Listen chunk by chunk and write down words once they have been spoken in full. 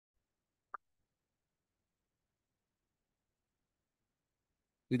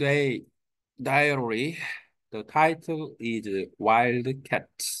Today diary, the title is Wild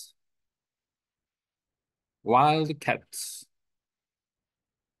Cats. Wild cats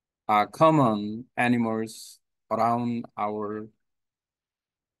are common animals around our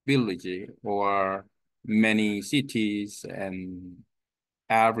village or many cities and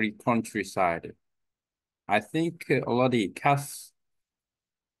every countryside. I think already cats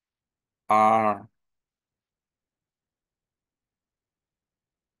are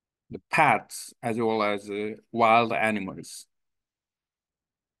the pets as well as wild animals.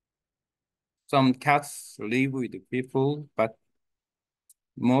 Some cats live with people, but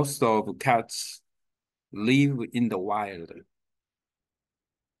most of cats live in the wild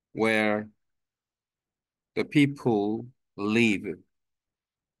where the people live.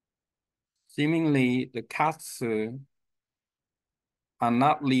 Seemingly, the cats are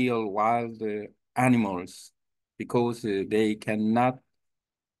not real wild animals because they cannot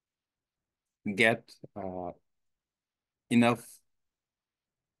get enough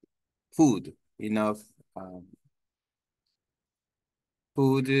food, enough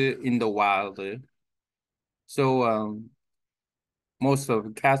food in the wild. So most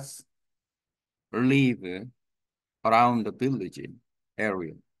of cats live around the village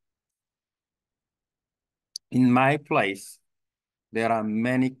area. In my place, there are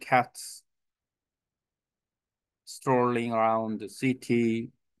many cats strolling around the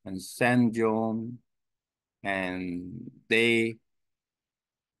city and San John, and they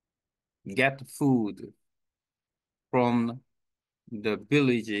get food from the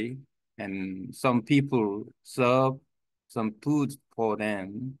village, and some people serve some food for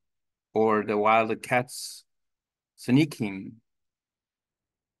them, or the wild cats sneaking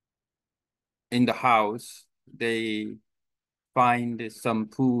in the house. They find some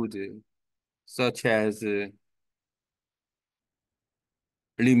food, such as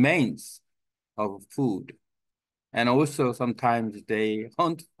remains of food. And also sometimes they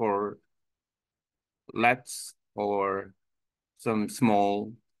hunt for rats or some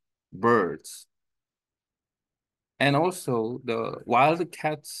small birds. And also the wild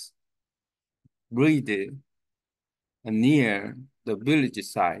cats breed near the village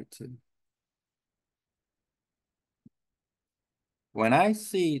site. When I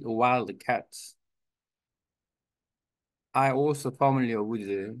see the wild cats, I also familiar with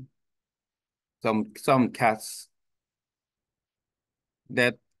some cats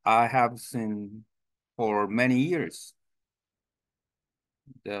that I have seen for many years.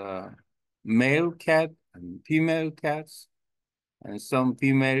 The male cat and female cats, and some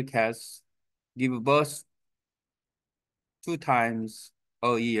female cats give birth 2 times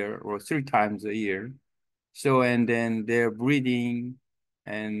a year or 3 times a year. So, and then they're breeding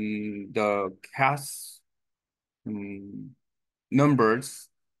and the cats numbers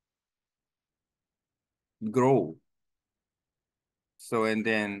grow. So, and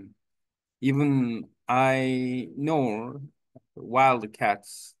then even I know wild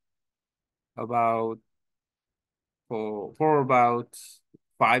cats about for about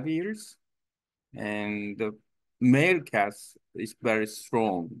 5 years, and the male cats is very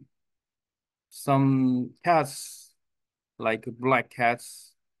strong. Some cats, like black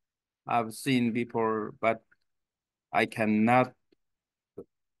cats, I've seen before, but I cannot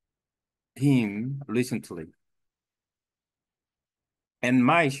him recently. In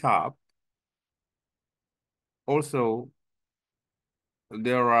my shop, also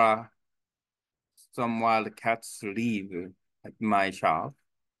there are some wild cats live at my shop.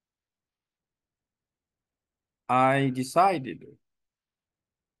 I decided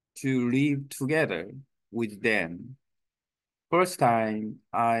to live together with them. First time,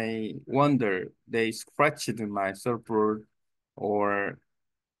 I wonder they scratched my surfboard or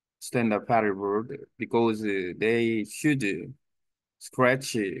stand-up paddleboard because they should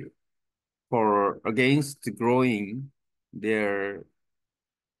scratch for against growing their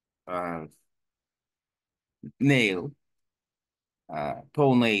uh, nail,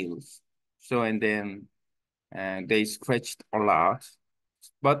 toenails. So, and then they scratched a lot.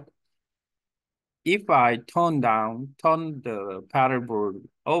 But if I turn the paddleboard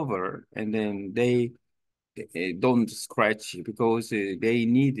over, and then they don't scratch because they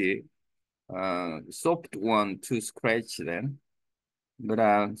need soft one to scratch them.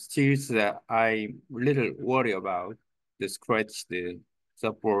 But still, I'm little worried about the scratch the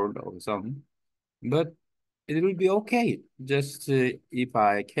support or something. But it will be okay. Just if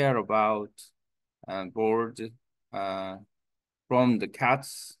I care about board uh, from the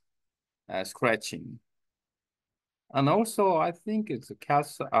cats scratching. And also, I think the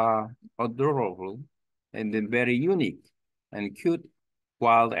cats are adorable and then very unique and cute.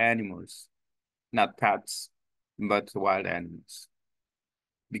 wild animals, not pets, but wild animals,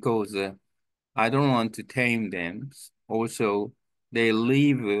 because I don't want to tame them. Also, they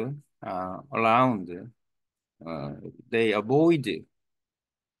live around. Uh, they avoid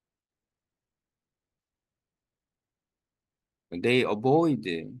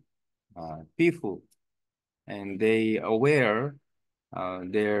people, and they aware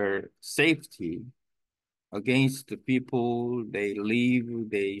their safety against the people. They leave,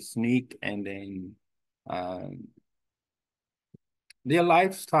 they sneak, and then uh, their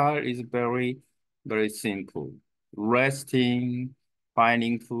lifestyle is very, very simple. Resting,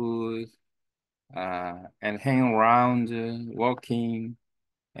 finding food, and hang around, walking,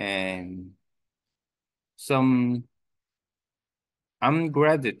 and some. I'm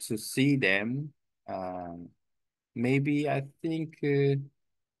glad to see them. Uh, Maybe I think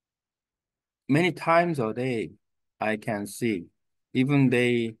many times a day I can see. Even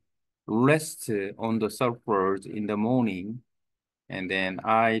they rest on the surfboard in the morning, and then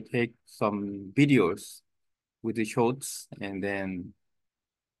I take some videos with the shots, and then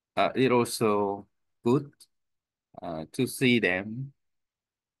it also good to see them.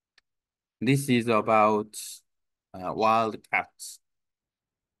 This is about wild cats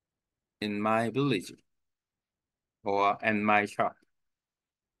in my village or in my shop.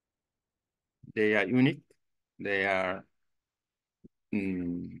 They are unique. They are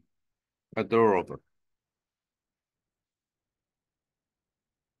mm, adorable.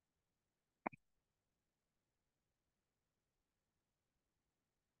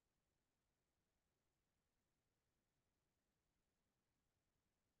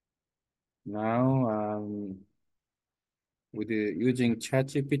 Now, with using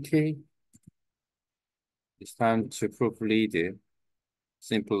ChatGPT, it's time to proofread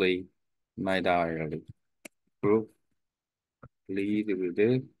simply my diary. Proofread with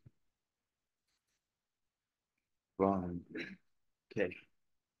it. One. Okay.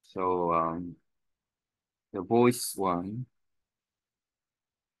 So the voice one,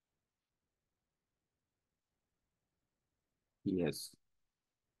 yes.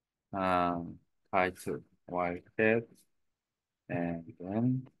 Um, Title Wildcat, and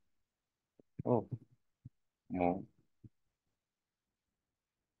then oh more.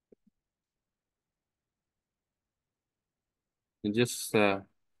 You just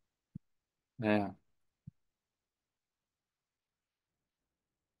yeah.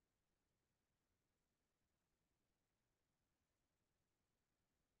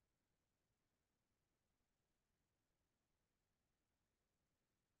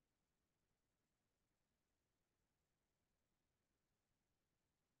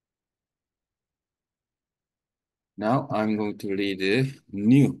 Now I'm going to read the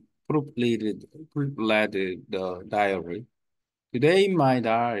new proofread the diary. Today in my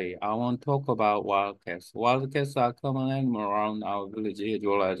diary, I want to talk about wildcats. Wildcats are common animal around our village as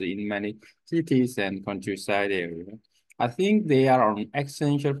well as in many cities and countryside areas. I think they are an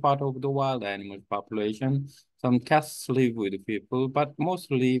essential part of the wild animal population. Some cats live with people, but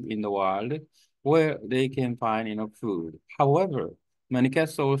most live in the wild where they can find enough food. However, many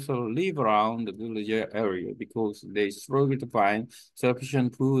cats also live around the village area because they struggle to find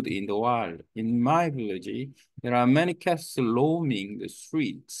sufficient food in the wild. In my village, there are many cats roaming the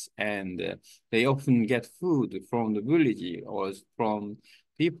streets, and they often get food from the village or from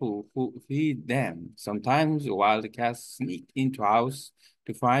people who feed them. Sometimes wild cats sneak into house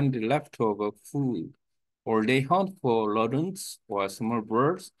to find the leftover food, or they hunt for rodents or small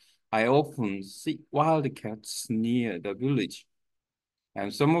birds. I often see wild cats near the village,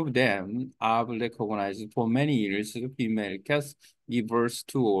 and some of them I've recognized for many years. The female cats give birth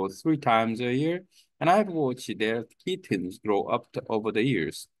 2 or 3 times a year, and I've watched their kittens grow up over the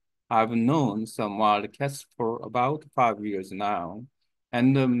years. I've known some wild cats for about 5 years now,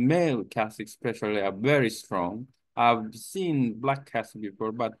 and the male cats especially are very strong. I've seen black cats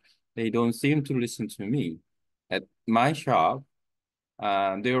before, but they don't seem to listen to me. At my shop,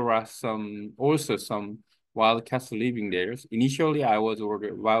 there are also some wild cats living there. Initially, I was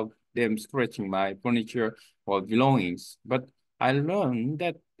worried about them scratching my furniture or belongings, but I learned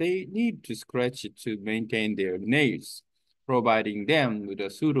that they need to scratch it to maintain their nails. Providing them with a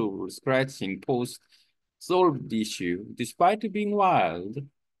suitable scratching post solved the issue. Despite being wild,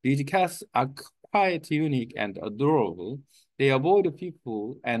 these cats are quite unique and adorable. They avoid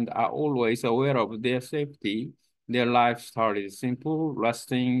people and are always aware of their safety. Their life started simple,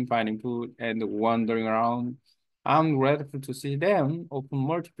 resting, finding food, and wandering around. I'm grateful to see them open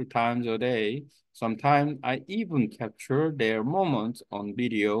multiple times a day. Sometimes I even capture their moments on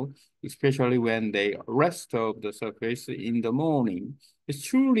video, especially when they rest off the surface in the morning. It's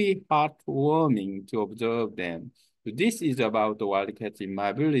truly heartwarming to observe them. This is about the wildcats in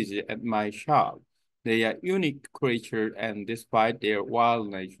my village at my shop. They are unique creatures, and despite their wild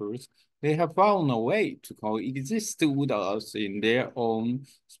natures, they have found a way to coexist with us in their own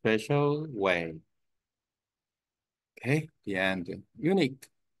special way. Okay, the end. Unique.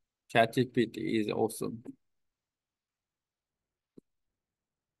 ChatGPT is awesome.